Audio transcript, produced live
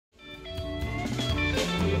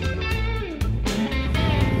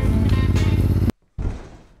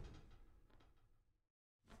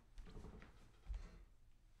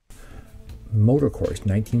Motocourse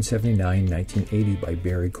 1979-1980 by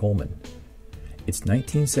Barry Coleman. It's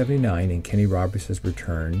 1979 and Kenny Roberts has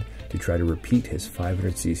returned to try to repeat his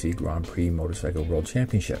 500cc Grand Prix Motorcycle World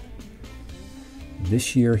Championship.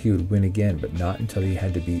 This year he would win again, but not until he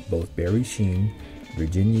had to beat both Barry Sheene,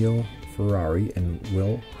 Virginio Ferrari, and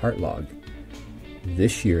Will Hartlaub.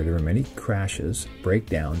 This year there were many crashes,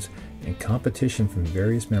 breakdowns, and competition from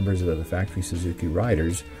various members of the factory Suzuki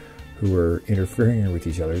riders who were interfering with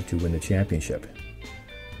each other to win the championship.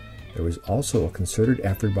 There was also a concerted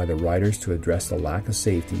effort by the riders to address the lack of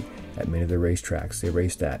safety at many of the racetracks they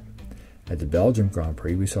raced at. At the Belgium Grand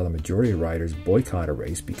Prix, we saw the majority of riders boycott a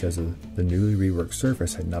race because of the newly reworked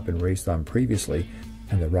surface had not been raced on previously,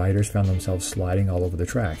 and the riders found themselves sliding all over the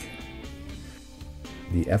track.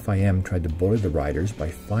 The FIM tried to bully the riders by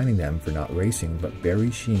fining them for not racing, but Barry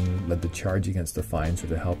Sheene led the charge against the fines with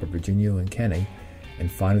the help of Virginio and Kenny,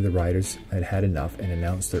 and finally the riders had had enough and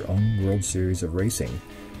announced their own World Series of Racing,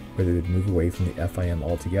 where they would move away from the FIM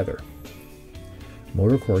altogether.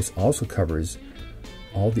 Motocourse also covers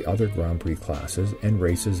all the other Grand Prix classes and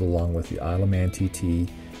races along with the Isle of Man TT,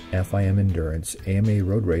 FIM Endurance, AMA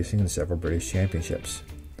Road Racing, and several British championships.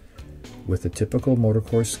 With the typical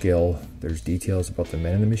Motocourse skill, there's details about the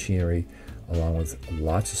men and the machinery, along with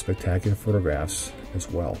lots of spectacular photographs as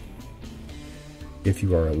well. If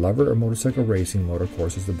you are a lover of motorcycle racing,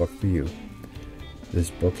 Motocourse is the book for you.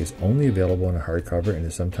 This book is only available in a hardcover and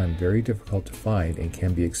is sometimes very difficult to find and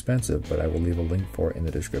can be expensive, but I will leave a link for it in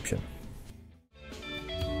the description.